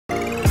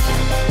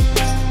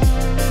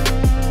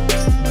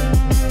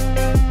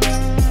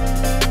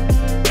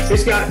Hey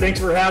Scott, thanks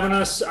for having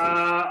us.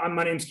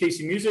 My name's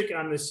Musick.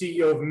 I'm the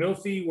CEO of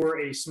Mealthy.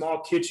 We're a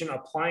small kitchen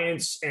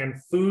appliance and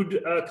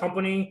food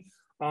company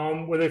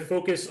with a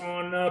focus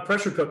on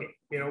pressure cooking.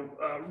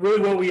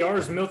 Really what we are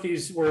is Mealthy.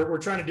 We're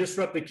trying to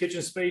disrupt the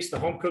kitchen space, the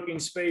home cooking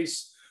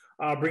space,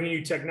 bringing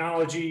you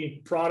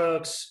technology,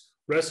 products,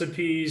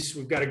 recipes.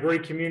 We've got a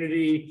great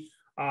community,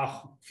 a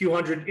few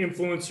hundred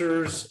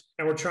influencers,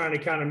 and we're trying to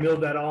kind of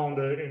meld that all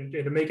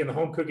into making the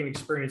home cooking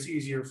experience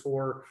easier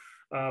for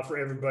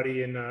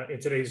everybody in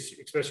today's,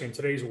 especially in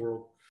today's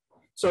world.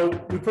 So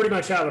we pretty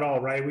much have it all,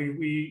 right?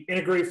 We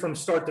integrate from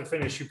start to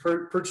finish. You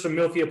purchase a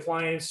Mealthy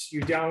appliance, you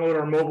download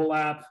our mobile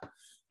app,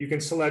 you can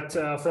select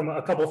from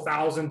a couple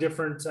thousand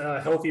different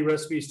healthy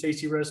recipes,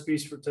 tasty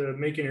recipes to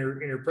make in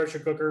your pressure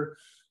cooker.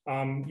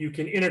 You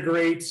can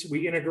integrate,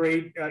 we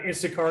integrate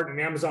Instacart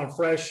and Amazon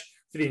Fresh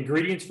for the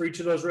ingredients for each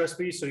of those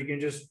recipes. So you can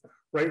just,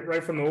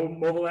 right from the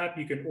mobile app,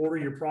 you can order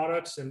your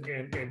products and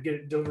get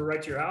it delivered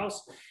right to your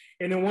house.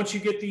 And then once you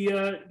get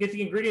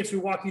the ingredients, we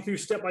walk you through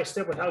step by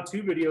step with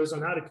how-to videos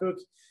on how to cook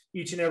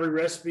each and every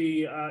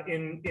recipe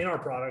in our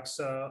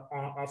products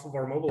off of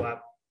our mobile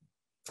app.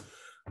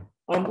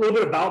 A little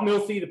bit about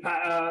Mealthy,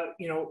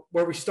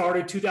 where we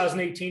started.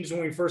 2018 is when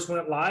we first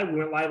went live. We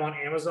went live on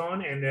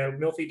Amazon and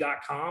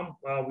Mealthy.com.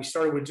 We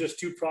started with just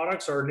two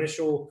products: our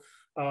initial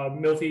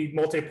Mealthy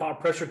multi-pot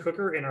pressure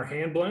cooker and our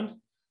hand blend.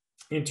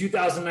 In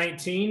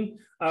 2019,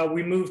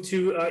 we moved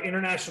to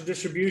international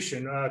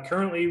distribution.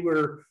 Currently,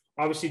 we're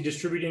obviously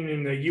distributing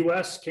in the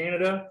US,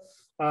 Canada,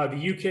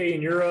 the UK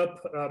and Europe,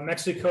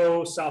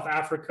 Mexico, South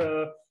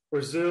Africa,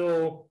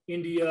 Brazil,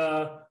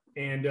 India,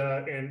 and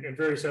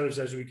various others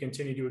as we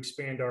continue to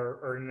expand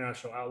our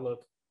international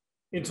outlook.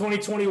 In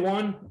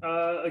 2021,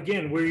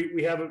 again,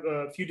 we have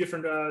a few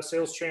different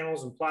sales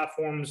channels and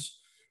platforms.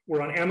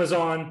 We're on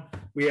Amazon.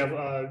 We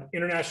have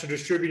international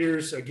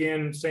distributors.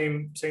 Again,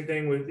 same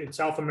thing in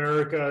South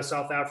America,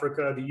 South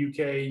Africa, the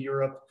UK,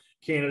 Europe,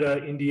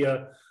 Canada,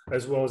 India,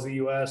 as well as the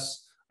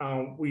US.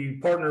 We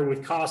partner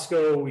with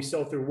Costco. We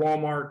sell through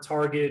Walmart,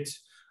 Target.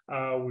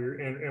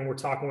 We're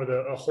talking with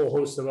a whole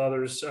host of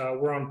others.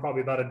 We're on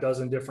probably about a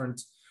dozen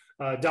different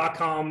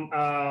 .com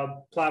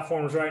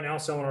platforms right now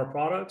selling our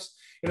products.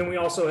 And then we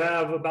also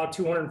have about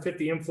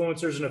 250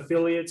 influencers and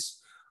affiliates,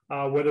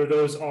 whether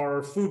those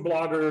are food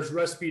bloggers,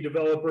 recipe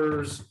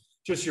developers,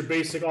 just your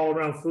basic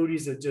all-around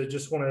foodies that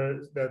just want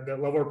to that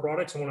love our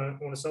products and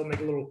want to sell,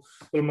 make a little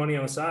money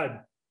on the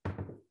side.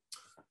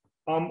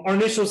 Our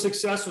initial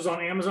success was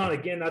on Amazon.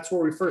 Again, that's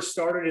where we first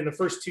started. In the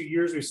first 2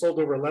 years, we sold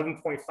over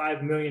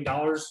 $11.5 million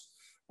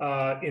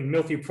in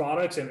Mealthy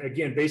products. And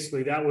again,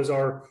 basically, that was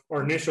our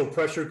initial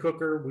pressure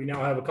cooker. We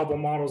now have a couple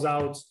models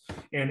out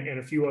and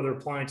a few other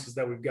appliances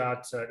that we've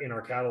got in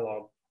our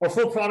catalog. Our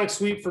full product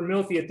suite for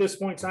Mealthy at this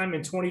point in time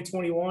in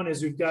 2021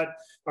 is we've got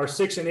our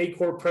 6 and 8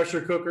 quart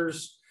pressure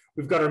cookers.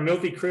 We've got our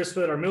Mealthy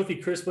Crisplet. Our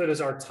Mealthy Crisplet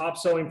is our top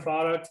selling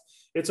product.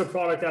 It's a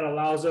product that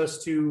allows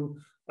us to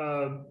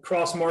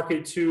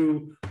cross-market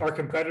to our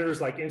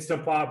competitors like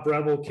Instant Pot,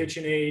 Breville,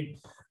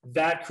 KitchenAid.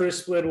 That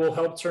Crisplet will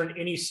help turn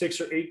any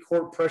 6 or 8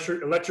 quart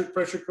electric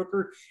pressure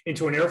cooker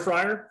into an air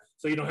fryer.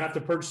 So you don't have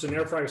to purchase an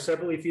air fryer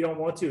separately if you don't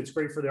want to. It's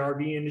great for the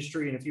RV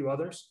industry and a few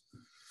others.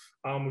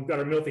 We've got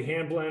our Mealthy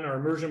hand blend, our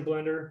immersion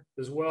blender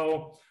as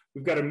well.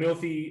 We've got our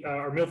Mealthy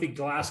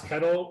glass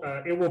kettle.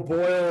 It will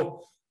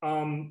boil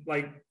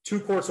like 2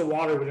 quarts of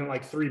water within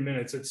like 3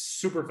 minutes. It's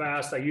super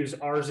fast. I use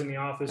ours in the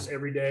office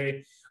every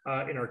day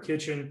in our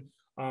kitchen,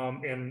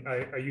 and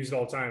I use it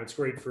all the time. It's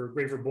great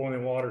for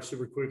boiling water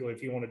super quickly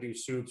if you want to do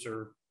soups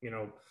or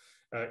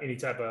any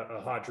type of a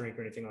hot drink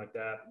or anything like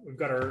that. We've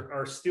got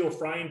our steel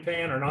frying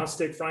pan, our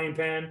nonstick frying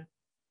pan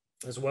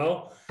as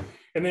well.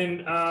 And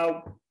then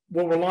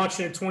what we're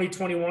launching in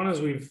 2021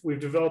 is we've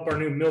developed our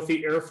new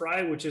Mealthy air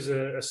fry, which is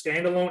a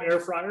standalone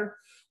air fryer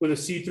with a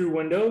see-through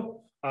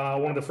window.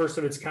 One of the first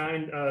of its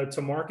kind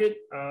to market.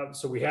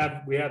 So we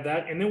have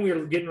that. And then we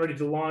are getting ready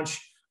to launch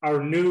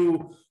our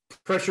new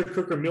pressure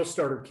cooker meal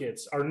starter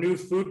kits. Our new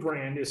food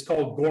brand is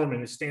called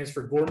Gourmet. It stands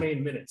for Gourmet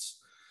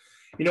Minutes.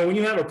 When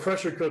you have a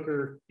pressure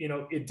cooker,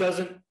 it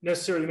doesn't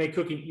necessarily make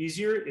cooking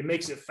easier. It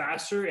makes it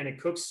faster, and it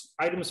cooks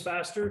items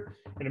faster,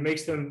 and it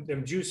makes them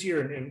juicier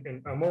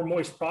and a more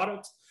moist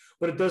product,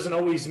 but it doesn't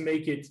always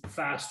make it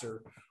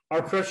faster.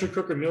 Our pressure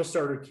cooker meal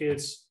starter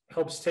kits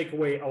helps take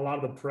away a lot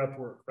of the prep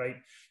work, right?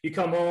 You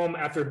come home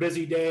after a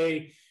busy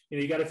day,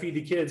 you got to feed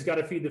the kids, got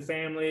to feed the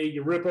family.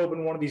 You rip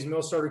open one of these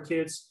meal starter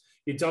kits,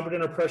 you dump it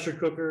in a pressure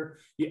cooker,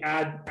 you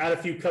add a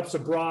few cups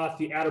of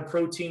broth, you add a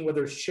protein,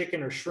 whether it's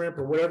chicken or shrimp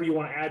or whatever you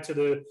want to add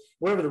to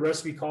whatever the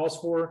recipe calls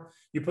for.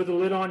 You put the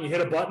lid on, you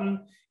hit a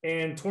button,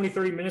 and 20,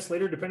 30 minutes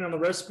later, depending on the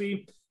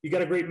recipe, you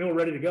got a great meal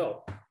ready to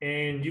go.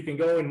 And you can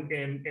go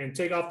and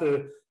take off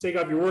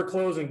your work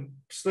clothes and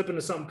slip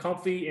into something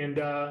comfy and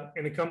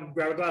then come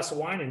grab a glass of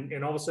wine,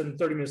 and all of a sudden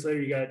 30 minutes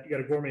later you got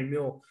a gourmet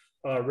meal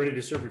ready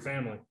to serve your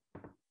family.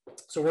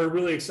 So we're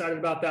really excited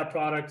about that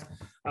product.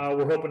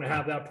 We're hoping to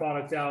have that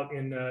product out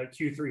in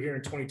Q3 here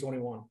in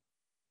 2021.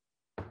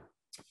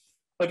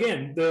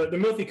 Again, the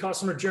Mealthy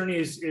customer journey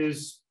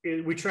is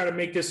we try to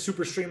make this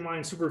super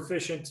streamlined, super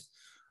efficient.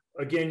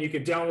 again, you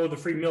can download the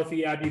free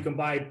Mealthy app. You can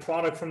buy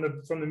product from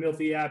the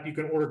Mealthy app. You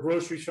can order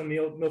groceries from the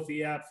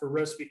Mealthy app for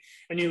recipe,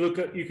 and you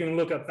can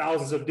look up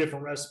thousands of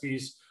different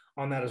recipes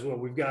on that as well.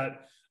 We've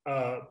got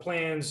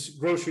plans,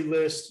 grocery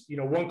list,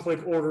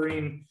 one-click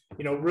ordering.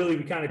 Really,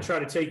 we kind of try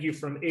to take you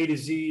from A to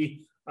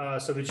Z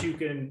so that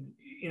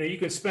you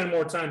can spend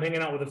more time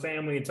hanging out with the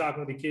family and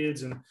talking with the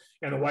kids and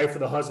the wife or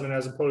the husband,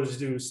 as opposed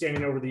to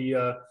standing over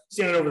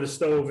the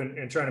stove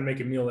and trying to make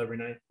a meal every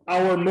night.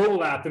 Our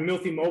mobile app, the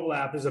Mealthy mobile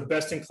app, is a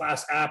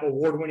best-in-class app,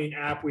 award-winning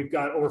app. We've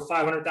got over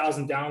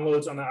 500,000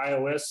 downloads on the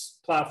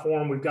iOS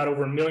platform. We've got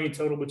over 1 million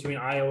total between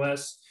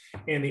iOS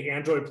and the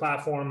Android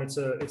platform. It's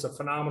a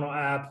phenomenal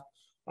app.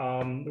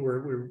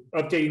 We're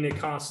updating it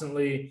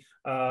constantly,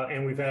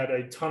 and we've had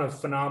a ton of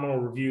phenomenal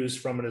reviews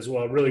from it as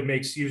well. It really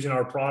makes using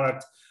our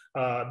product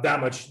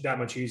that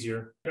much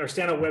easier. Our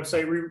standout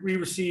website, we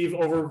receive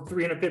over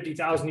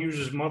 350,000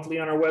 users monthly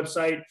on our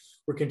website.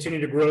 We're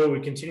continuing to grow. We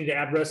continue to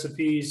add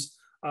recipes.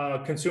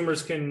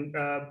 Consumers can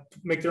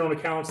make their own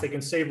accounts. They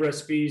can save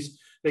recipes.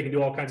 They can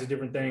do all kinds of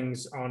different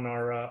things on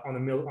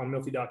on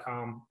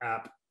Mealthy.com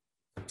app.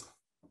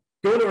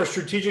 Go to our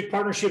strategic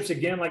partnerships.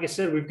 Again, like I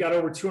said, we've got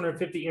over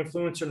 250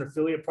 influencer and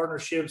affiliate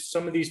partnerships.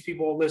 Some of these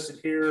people listed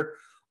here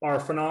are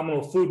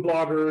phenomenal food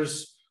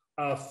bloggers,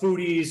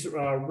 foodies,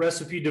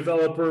 recipe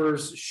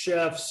developers,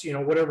 chefs,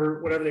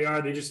 whatever they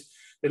are.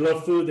 They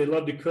love food, they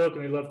love to cook,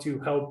 and they love to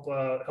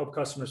help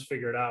customers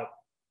figure it out.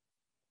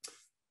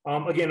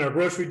 Again, our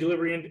grocery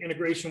delivery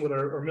integration with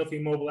our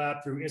Mealthy mobile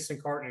app through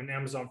Instacart and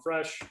Amazon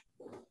Fresh.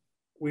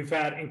 We've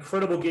had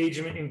incredible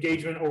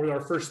engagement over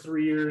our first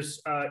 3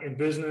 years in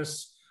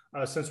business.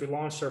 Since we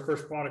launched our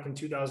first product in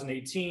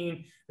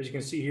 2018. As you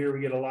can see here,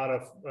 we get a lot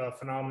of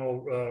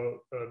phenomenal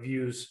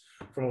views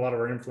from a lot of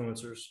our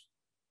influencers.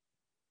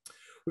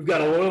 We've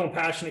got a loyal and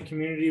passionate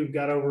community. We've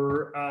got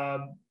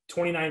over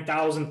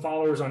 29,000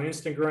 followers on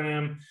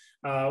Instagram.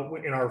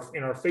 In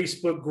our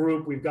Facebook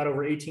group, we've got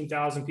over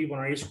 18,000 people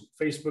in our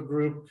Facebook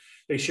group.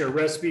 They share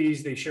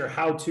recipes, they share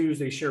how-tos,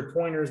 they share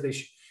pointers.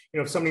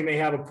 If somebody may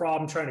have a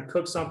problem trying to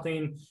cook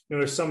something,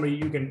 there's somebody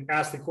you can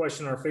ask the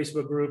question in our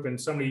Facebook group, and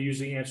somebody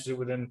usually answers it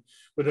within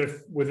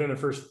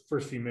the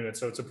first few minutes.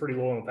 So it's a pretty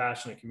loyal and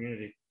passionate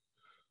community.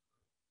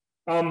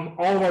 All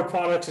of our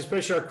products,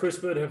 especially our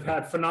crisp food, have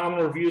had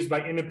phenomenal reviews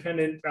by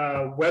independent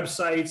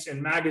websites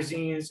and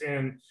magazines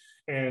and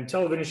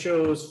television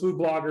shows, food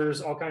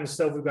bloggers, all kinds of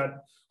stuff. We've got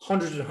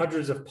hundreds and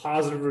hundreds of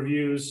positive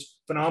reviews,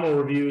 phenomenal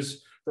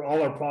reviews for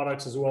all our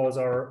products, as well as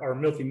our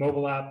Mealthy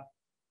mobile app.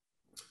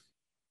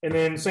 And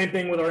then same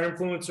thing with our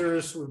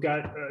influencers. We've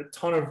got a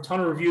ton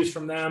of reviews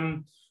from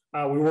them.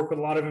 We work with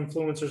a lot of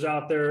influencers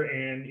out there,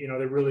 and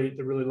they really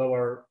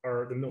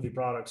love the Mealthy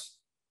products.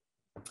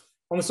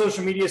 On the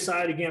social media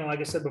side, again, like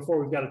I said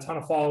before, we've got a ton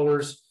of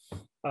followers.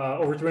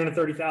 Over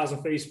 330,000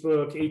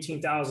 Facebook,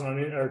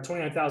 18,000 or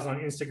 29,000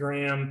 on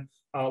Instagram.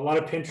 A lot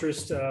of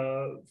Pinterest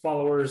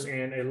followers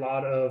and a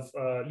lot of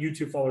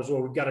YouTube followers.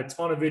 Well, we've got a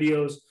ton of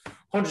videos,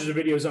 hundreds of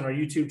videos on our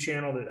YouTube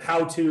channel, that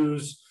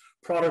how-tos,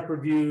 product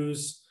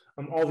reviews.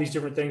 All these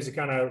different things to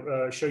kind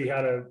of show you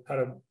how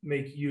to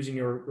make using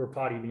your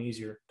pot even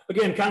easier.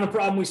 Again, kind of the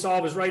problem we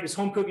solve is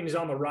home cooking is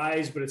on the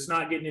rise, but it's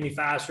not getting any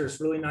faster. It's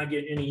really not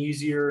getting any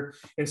easier.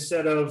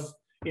 Instead of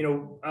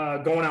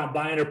going out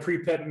buying a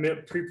pre-prep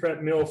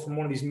meal from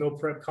one of these meal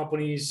prep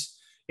companies,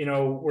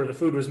 where the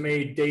food was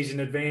made days in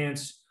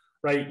advance,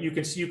 right? You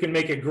can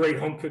make a great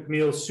home cooked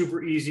meal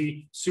super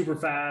easy, super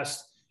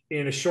fast,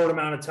 in a short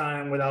amount of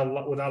time without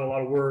a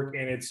lot of work,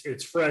 and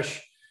it's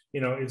fresh,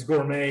 it's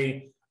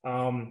gourmet.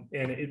 And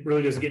it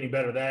really doesn't get any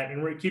better than that,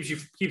 and it keeps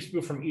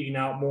people from eating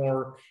out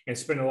more and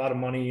spending a lot of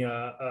money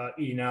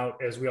eating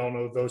out. As we all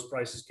know, those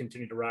prices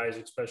continue to rise,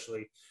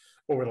 especially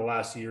over the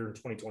last year in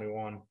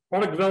 2021.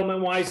 Product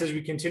development wise, as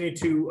we continue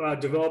to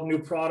develop new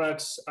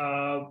products,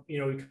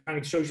 it kind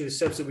of shows you the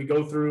steps that we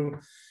go through.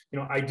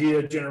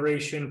 Idea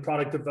generation,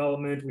 product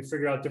development. We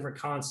figure out different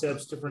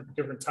concepts,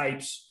 different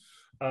types,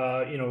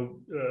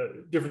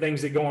 different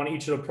things that go on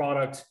each of the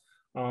product.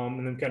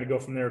 And then kind of go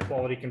from there,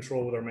 quality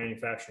control with our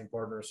manufacturing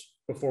partners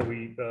before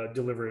we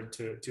deliver it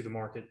to the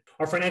market.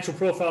 Our financial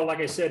profile, like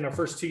I said, in our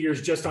first 2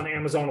 years, just on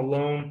Amazon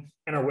alone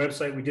and our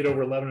website, we did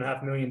over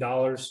 $11.5 million.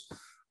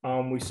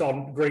 We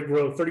saw great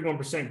growth,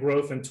 31%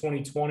 growth in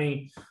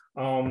 2020.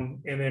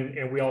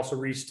 And we also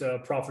reached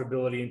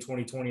profitability in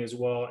 2020 as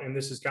well. And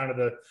this is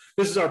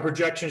this is our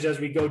projections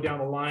as we go down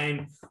the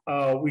line.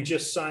 We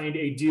just signed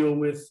a deal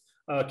with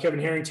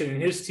Kevin Harrington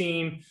and his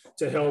team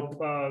to help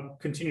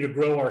continue to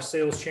grow our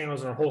sales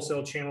channels and our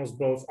wholesale channels,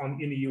 both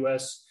in the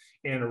U.S.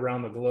 and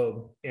around the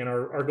globe. And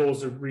our goal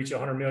is to reach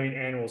 100 million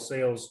annual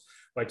sales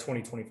by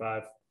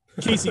 2025.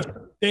 Casey,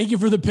 thank you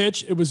for the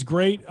pitch. It was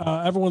great.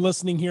 Everyone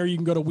listening here, you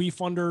can go to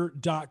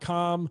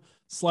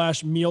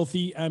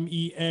wefunder.com/Mealthy,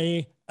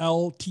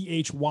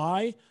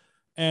 MEALTHY,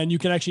 and you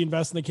can actually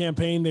invest in the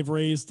campaign. They've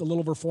raised a little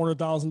over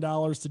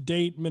 $400,000 to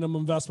date, minimum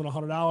investment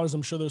 $100.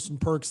 I'm sure there's some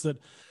perks that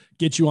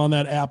get you on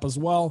that app as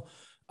well.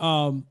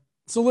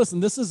 So listen,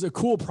 this is a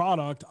cool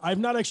product. I've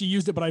not actually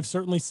used it, but I've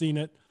certainly seen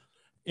it.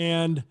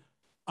 And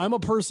I'm a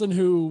person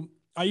who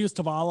I use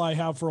Tavala, I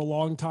have for a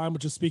long time,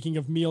 which is speaking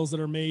of meals that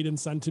are made and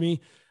sent to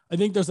me. I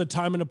think there's a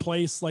time and a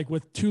place, like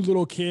with 2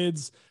 little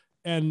kids,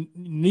 and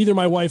neither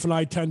my wife and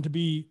I tend to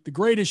be the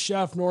greatest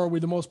chef, nor are we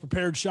the most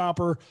prepared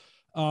shopper.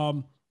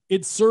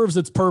 It serves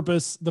its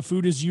purpose. The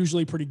food is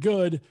usually pretty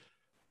good.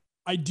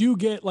 I do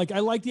get like, I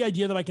like the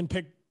idea that I can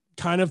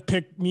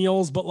pick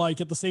meals, but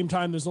like at the same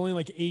time, there's only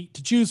like 8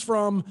 to choose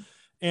from.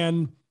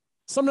 And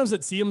sometimes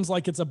it seems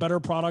like it's a better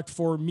product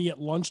for me at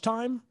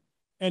lunchtime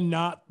and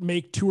not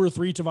make 2 or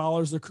 3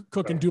 Tavalas or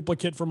cook in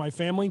duplicate for my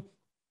family.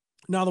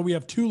 Now that we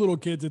have 2 little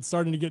kids, it's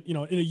starting to get, in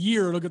a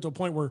year, it'll get to a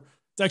point where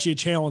it's actually a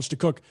challenge to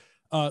cook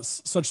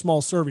such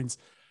small servings.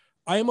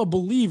 I am a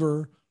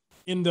believer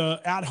in the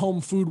at-home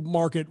food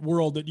market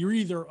world that you're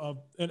either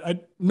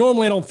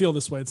normally I don't feel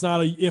this way. It's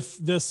not a if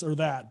this or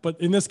that, but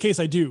in this case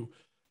I do.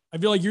 I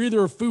feel like you're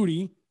either a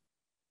foodie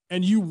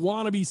and you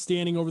want to be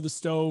standing over the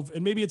stove,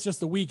 and maybe it's just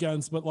the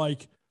weekends, but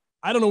like,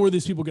 I don't know where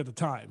these people get the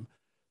time.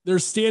 They're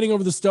standing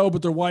over the stove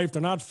with their wife.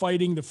 They're not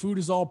fighting. The food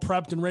is all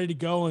prepped and ready to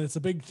go, and it's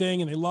a big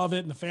thing, and they love it,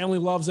 and the family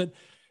loves it.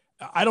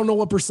 I don't know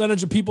what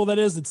percentage of people that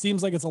is. It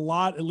seems like it's a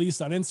lot, at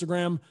least on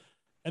Instagram.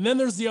 And then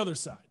there's the other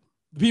side,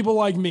 the people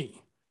like me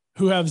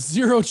who have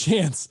zero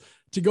chance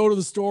to go to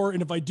the store.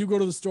 And if I do go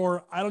to the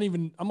store,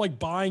 I'm like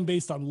buying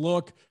based on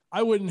look.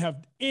 I wouldn't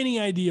have any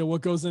idea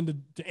what goes into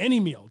any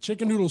meal.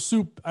 Chicken noodle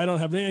soup, I don't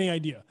have any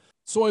idea.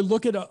 So I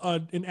look at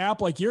an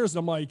app like yours and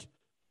I'm like,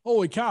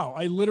 holy cow,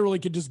 I literally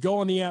could just go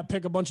on the app,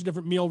 pick a bunch of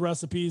different meal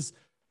recipes,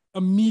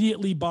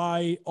 immediately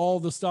buy all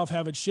the stuff,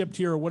 have it shipped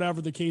here or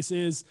whatever the case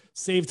is,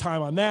 save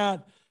time on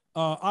that.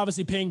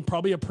 Obviously paying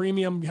probably a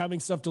premium, having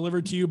stuff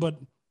delivered to you, but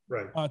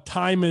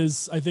time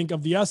is, I think,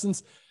 of the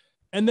essence.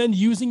 And then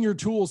using your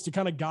tools to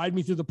kind of guide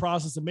me through the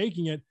process of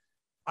making it.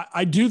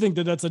 I do think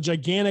that that's a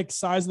gigantic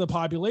size of the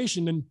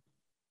population. And,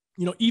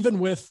 even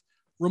with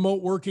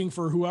remote working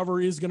for whoever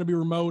is going to be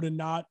remote and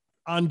not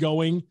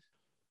ongoing,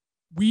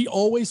 we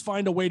always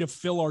find a way to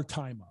fill our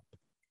time up.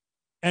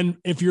 And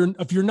if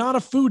you're not a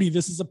foodie,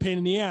 this is a pain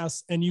in the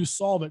ass and you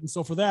solve it. And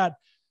so for that,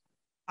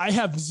 I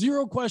have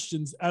zero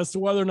questions as to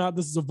whether or not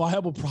this is a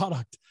viable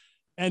product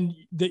and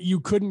that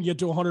you couldn't get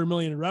to 100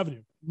 million in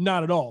revenue.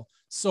 Not at all.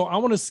 So I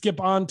want to skip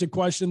on to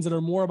questions that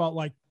are more about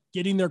like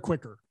getting there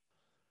quicker.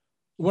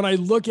 When I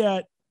look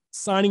at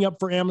signing up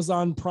for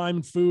Amazon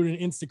Prime Food and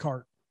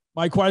Instacart,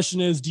 my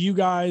question is, do you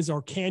guys,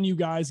 or can you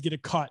guys get a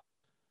cut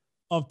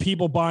of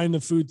people buying the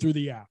food through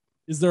the app?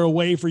 Is there a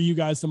way for you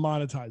guys to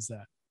monetize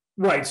that?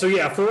 Right. So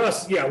yeah, for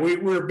us, yeah,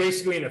 we're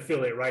basically an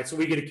affiliate, right? So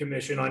we get a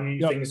commission on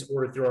anything that's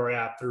ordered through our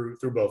app through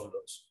both of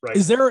those, right?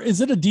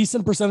 Is it a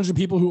decent percentage of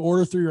people who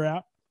order through your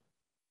app?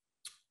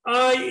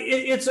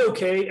 It's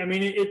okay. I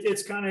mean,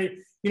 it's kind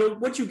of,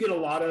 what you get a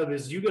lot of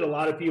is you get a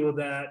lot of people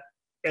that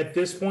at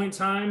this point in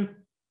time,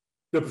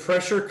 the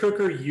pressure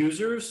cooker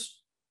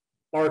users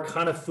are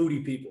kind of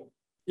foodie people.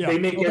 Yeah. They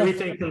make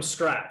everything from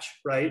scratch,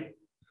 right?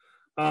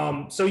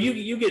 So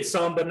you get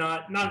some, but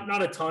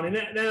not a ton. And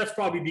that's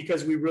probably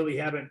because we really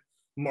haven't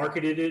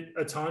marketed it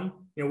a ton.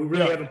 We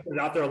really haven't put it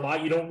out there a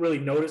lot. You don't really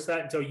notice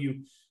that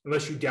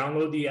unless you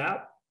download the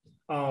app.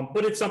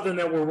 But it's something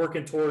that we're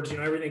working towards.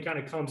 Everything kind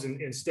of comes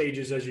in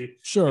stages as you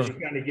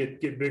kind of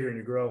get bigger and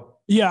you grow.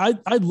 Yeah,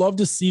 I'd love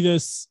to see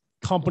this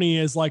company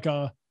as like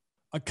a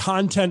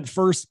content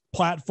first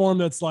platform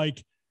that's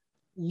like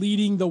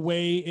leading the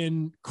way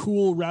in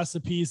cool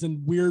recipes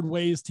and weird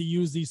ways to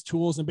use these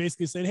tools, and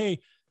basically saying, hey,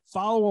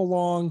 follow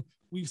along.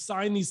 We've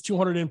signed these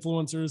 200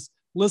 influencers.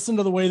 Listen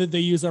to the way that they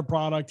use our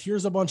product.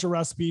 Here's a bunch of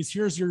recipes.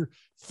 Here's your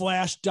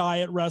flash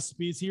diet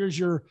recipes. Here's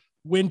your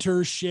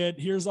winter shit.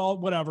 Here's all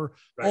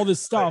this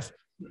stuff.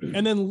 Right.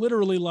 And then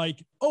literally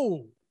like,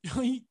 oh,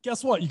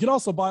 guess what? You can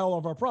also buy all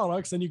of our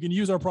products and you can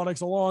use our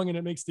products along, and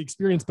it makes the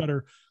experience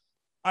better.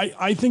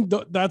 I think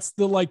that's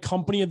the like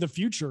company of the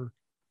future,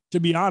 to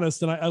be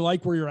honest. And I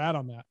like where you're at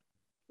on that.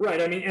 Right.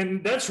 I mean,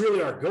 and that's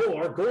really our goal.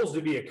 Our goal is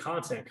to be a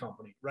content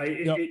company,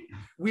 right?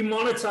 We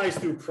monetize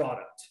through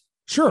product.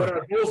 Sure. But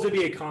our goal is to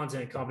be a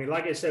content company.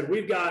 Like I said,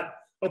 we've got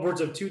upwards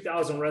of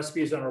 2,000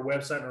 recipes on our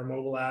website and our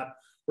mobile app.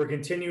 We're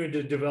continuing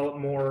to develop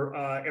more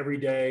every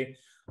day.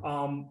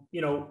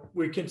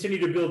 We continue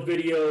to build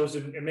videos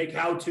and make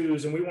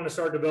how-tos, and we want to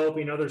start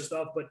developing other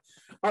stuff. But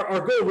our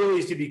goal really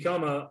is to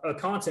become a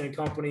content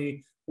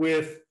company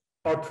with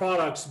our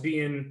products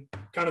being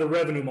kind of the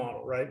revenue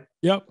model, right?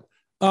 Yep.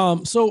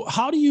 So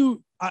how do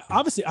you,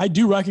 obviously I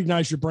do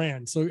recognize your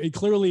brand. So it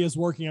clearly is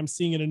working. I'm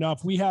seeing it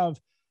enough. We have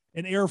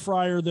an air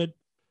fryer that,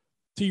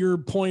 to your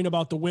point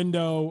about the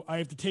window, I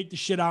have to take the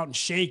shit out and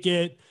shake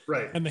it.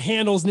 Right. And the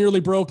handle's nearly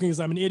broken because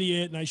I'm an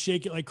idiot and I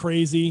shake it like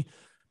crazy.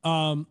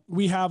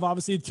 We have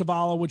obviously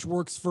Tavala, which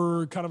works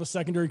for kind of a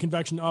secondary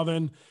convection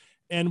oven.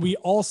 And we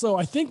also,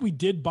 I think we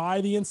did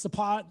buy the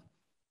Instapot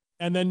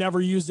and then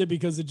never used it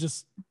because it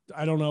just,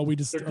 I don't know. They're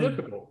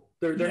difficult.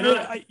 They're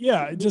not.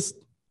 Yeah.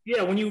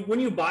 When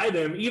you buy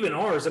them, even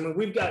ours, I mean,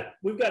 we've got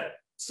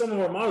some of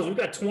our models, we've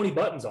got 20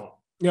 buttons on them.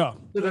 Yeah.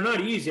 So they're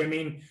not easy. I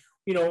mean,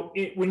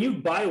 when you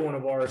buy one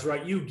of ours,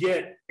 right, you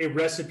get a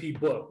recipe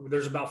book.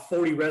 There's about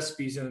 40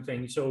 recipes in the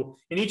thing. So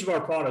in each of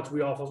our products,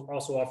 we also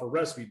offer a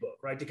recipe book,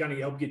 right, to kind of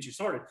help get you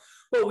started.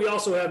 But we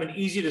also have an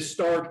easy to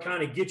start,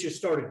 kind of get you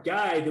started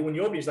guide that when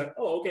you open, it's like,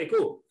 oh, okay,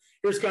 cool.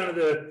 Here's kind of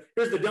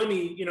here's the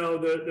dummy,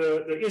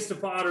 the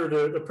Instant Pot or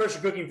the pressure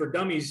cooking for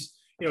dummies,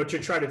 to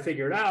try to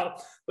figure it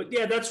out. But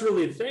yeah, that's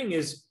really the thing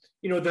is,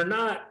 they're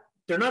not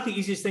the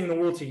easiest thing in the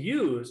world to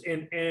use.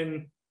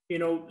 And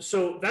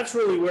so that's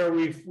really where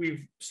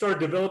we've started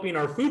developing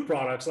our food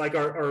products, like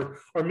our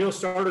meal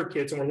starter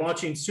kits, and we're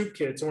launching soup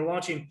kits, and we're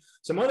launching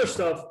some other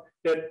stuff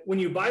that when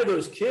you buy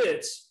those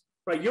kits,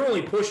 right, you're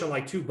only pushing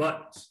like 2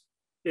 buttons.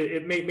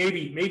 It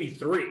maybe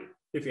 3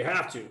 if you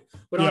have to,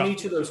 but on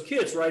each of those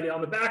kits, right,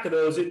 on the back of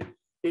those,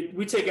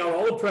 we take out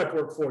all the prep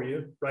work for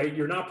you, right?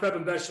 You're not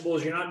prepping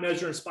vegetables, you're not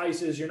measuring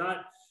spices, you're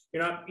not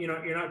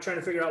trying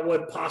to figure out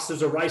what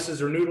pastas or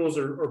rices or noodles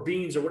or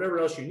beans or whatever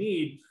else you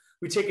need.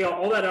 We take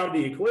all that out of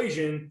the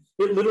equation.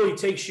 It literally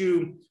takes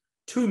you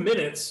 2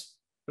 minutes,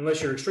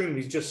 unless you're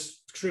extremely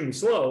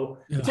slow.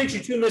 Yeah. It takes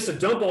you 2 minutes to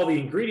dump all the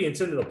ingredients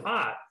into the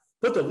pot,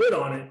 put the lid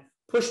on it,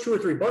 push 2 or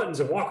 3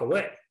 buttons, and walk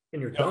away,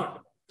 and you're done.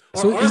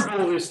 So our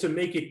goal is to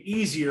make it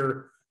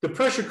easier. The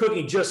pressure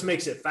cooking just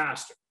makes it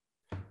faster.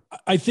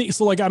 I think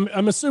so. Like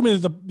I'm assuming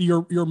that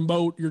your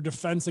moat, your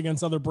defense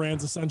against other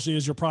brands, essentially,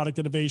 is your product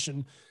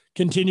innovation,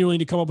 continuing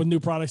to come up with new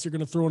products you're going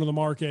to throw into the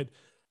market.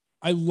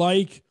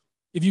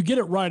 If you get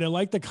it right, I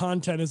like the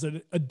content as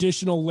an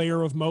additional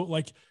layer of moat.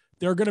 Like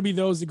there are going to be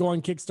those that go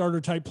on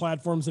Kickstarter type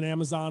platforms and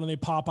Amazon, and they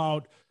pop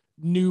out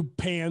new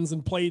pans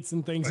and plates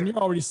and things. Right. And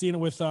you're already seeing it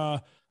with, I'm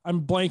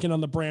blanking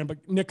on the brand, but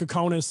Nick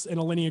Kokonis and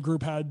Alinea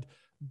Group had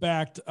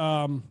backed,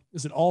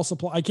 is it All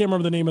Supply? I can't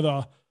remember the name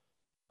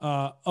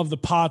of the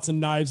pots and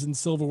knives and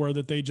silverware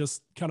that they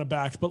just kind of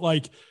backed, but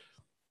like,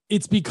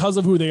 it's because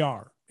of who they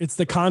are. It's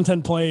the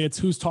content play. It's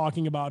who's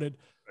talking about it.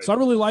 So I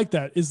really like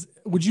that.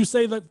 Would you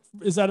say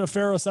is that a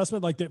fair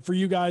assessment? Like that for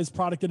you guys,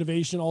 product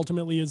innovation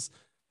ultimately is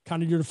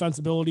kind of your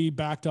defensibility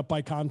backed up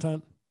by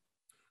content?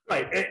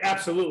 Right.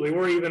 Absolutely.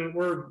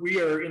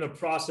 We are in the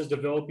process of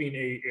developing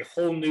a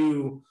whole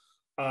new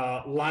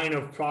line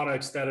of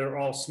products that are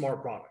all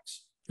smart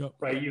products,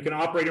 right? You can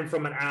operate them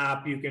from an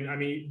app.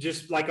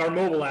 Just like our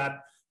mobile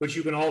app, but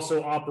you can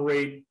also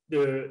operate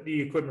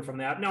the equipment from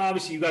the app. Now,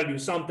 obviously you got to do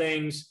some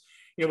things,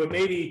 but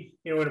maybe,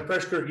 in a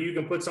pressure cooker, you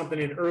can put something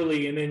in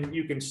early and then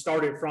you can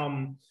start it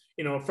from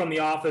the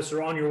office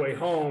or on your way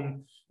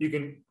home. You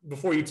can,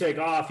 before you take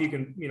off, you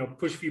can,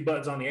 push a few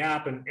buttons on the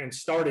app and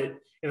start it.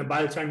 And then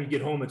by the time you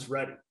get home, it's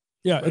ready.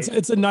 Yeah. Right?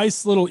 It's a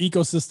nice little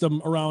ecosystem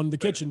around the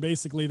kitchen,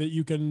 basically, that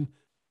you can,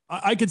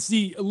 I could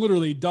see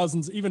literally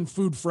dozens, even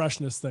food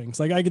freshness things.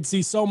 Like I could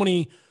see so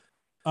many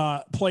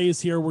plays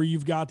here where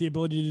you've got the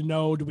ability to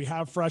know, do we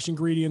have fresh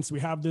ingredients?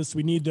 We have this,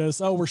 we need this.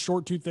 Oh, we're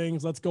short 2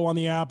 things. Let's go on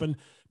the app and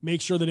make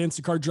sure that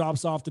Instacart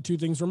drops off the 2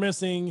 things we're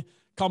missing,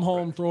 come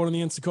home, throw it in the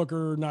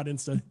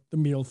the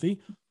Mealthy,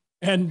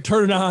 and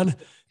turn it on.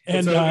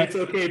 And it's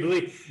okay.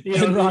 Believe,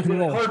 rock and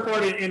roll. The hard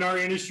part in our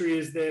industry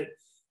is that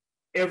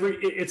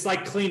it's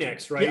like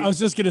Kleenex, right? Yeah, I was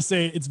just going to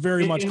say it's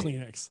very much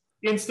Kleenex.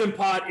 Instant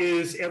Pot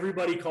is,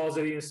 everybody calls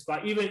it Instant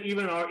Pot. Even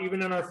in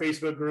our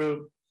Facebook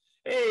group,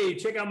 hey,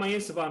 check out my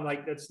Instant Pot. I'm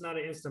like, that's not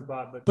an Instant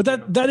Pot, but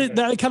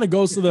that kind of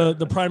goes to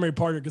the primary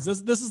part here,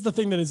 because this is the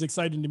thing that is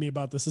exciting to me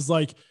about this, is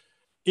like,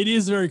 it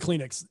is very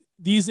Kleenex.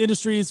 These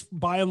industries,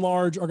 by and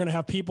large, are going to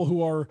have people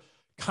who are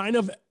kind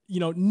of,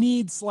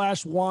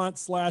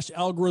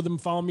 need/want/algorithm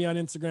found me on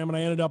Instagram, and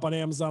I ended up on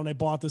Amazon and I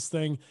bought this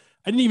thing.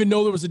 I didn't even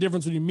know there was a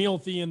difference between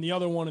Mealthy and the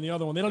other one and the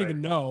other one. They don't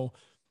even know.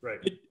 Right.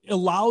 It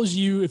allows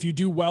you, if you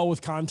do well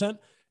with content,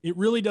 it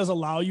really does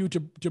allow you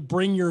to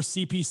bring your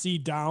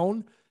CPC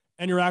down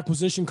and your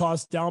acquisition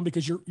costs down,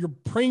 because you're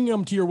bringing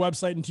them to your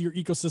website and to your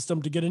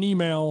ecosystem to get an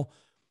email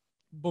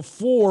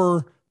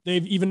before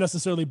they've even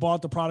necessarily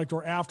bought the product,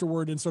 or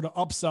afterward, and sort of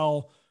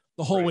upsell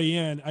the whole way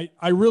in.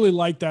 I really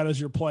like that as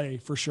your play,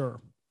 for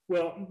sure.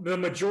 Well, the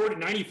majority,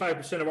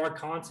 95% of our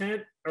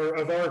content, or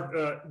of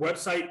our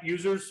website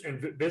users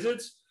and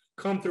visits,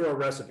 come through our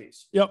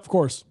recipes. Yep, of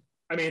course.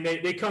 I mean,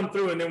 they come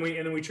through, and then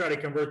we try to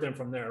convert them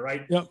from there,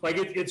 right? Yep. Like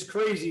it's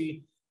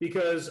crazy,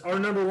 because our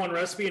number 1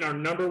 recipe and our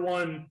number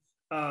 1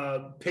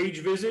 page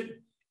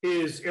visit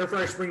is air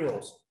fryer spring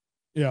rolls.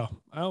 Yeah,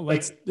 well,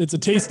 it's a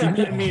tasty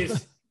meal. I mean,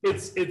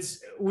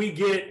 we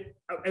get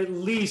at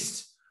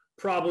least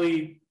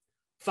probably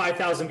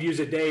 5,000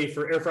 views a day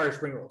for air fryer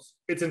spring rolls.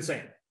 It's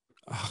insane.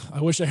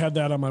 I wish I had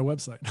that on my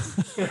website.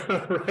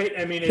 Right?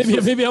 I mean,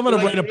 maybe I'm going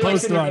to write a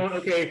post on.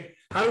 Okay,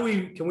 how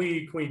do can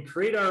we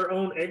create our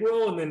own egg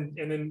roll, and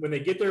then when they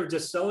get there,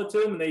 just sell it to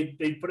them, and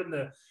they put it in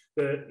the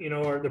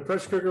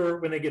pressure cooker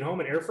when they get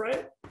home and air fry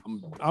it? I'm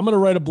going to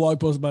write a blog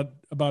post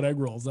about egg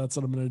rolls. That's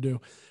what I'm going to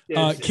do.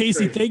 Yeah,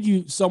 Casey, thank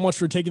you so much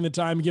for taking the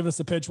time and giving us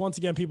a pitch. Once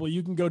again, people,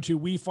 you can go to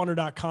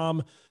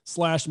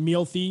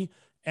wefunder.com/Mealthy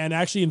and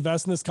actually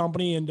invest in this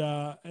company and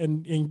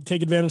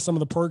take advantage of some of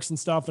the perks and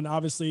stuff. And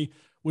obviously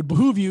would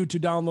behoove you to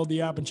download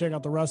the app and check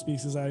out the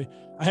recipes, because I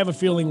have a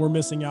feeling we're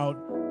missing out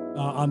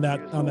on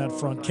that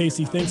front.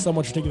 Casey, thanks so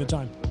much for taking the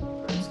time.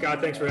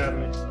 Scott, thanks for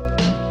having me.